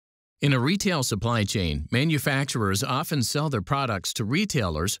In a retail supply chain, manufacturers often sell their products to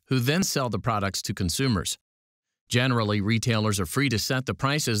retailers who then sell the products to consumers. Generally, retailers are free to set the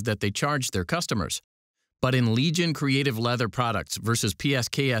prices that they charge their customers. But in Leegin Creative Leather Products versus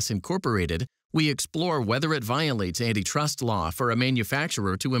PSKS Incorporated, we explore whether it violates antitrust law for a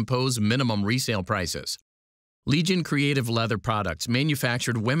manufacturer to impose minimum resale prices. Leegin Creative Leather Products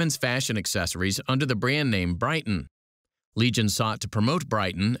manufactured women's fashion accessories under the brand name Brighton. Leegin sought to promote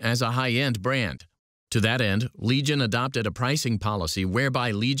Brighton as a high-end brand. To that end, Leegin adopted a pricing policy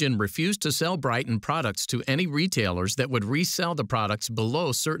whereby Leegin refused to sell Brighton products to any retailers that would resell the products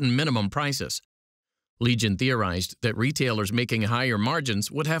below certain minimum prices. Leegin theorized that retailers making higher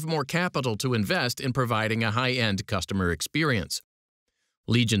margins would have more capital to invest in providing a high-end customer experience.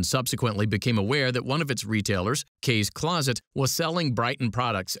 Leegin subsequently became aware that one of its retailers, Kay's Closet, was selling Brighton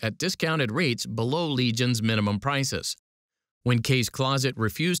products at discounted rates below Leegin's minimum prices. When Kay's Closet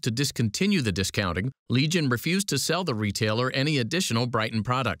refused to discontinue the discounting, Leegin refused to sell the retailer any additional Brighton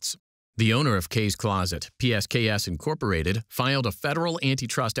products. The owner of Kay's Closet, PSKS Incorporated, filed a federal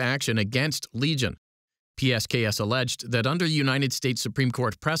antitrust action against Leegin. PSKS alleged that under United States Supreme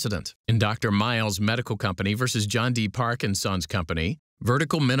Court precedent, in Dr. Miles Medical Company versus John D. Park & Sons Company,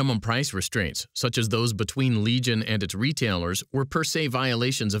 vertical minimum price restraints, such as those between Leegin and its retailers, were per se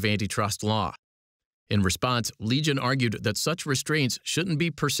violations of antitrust law. In response, Leegin argued that such restraints shouldn't be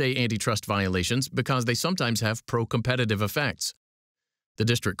per se antitrust violations because they sometimes have pro-competitive effects. The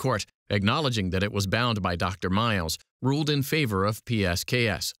district court, acknowledging that it was bound by Dr. Miles, ruled in favor of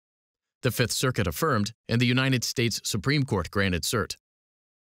PSKS. The Fifth Circuit affirmed, and the United States Supreme Court granted cert.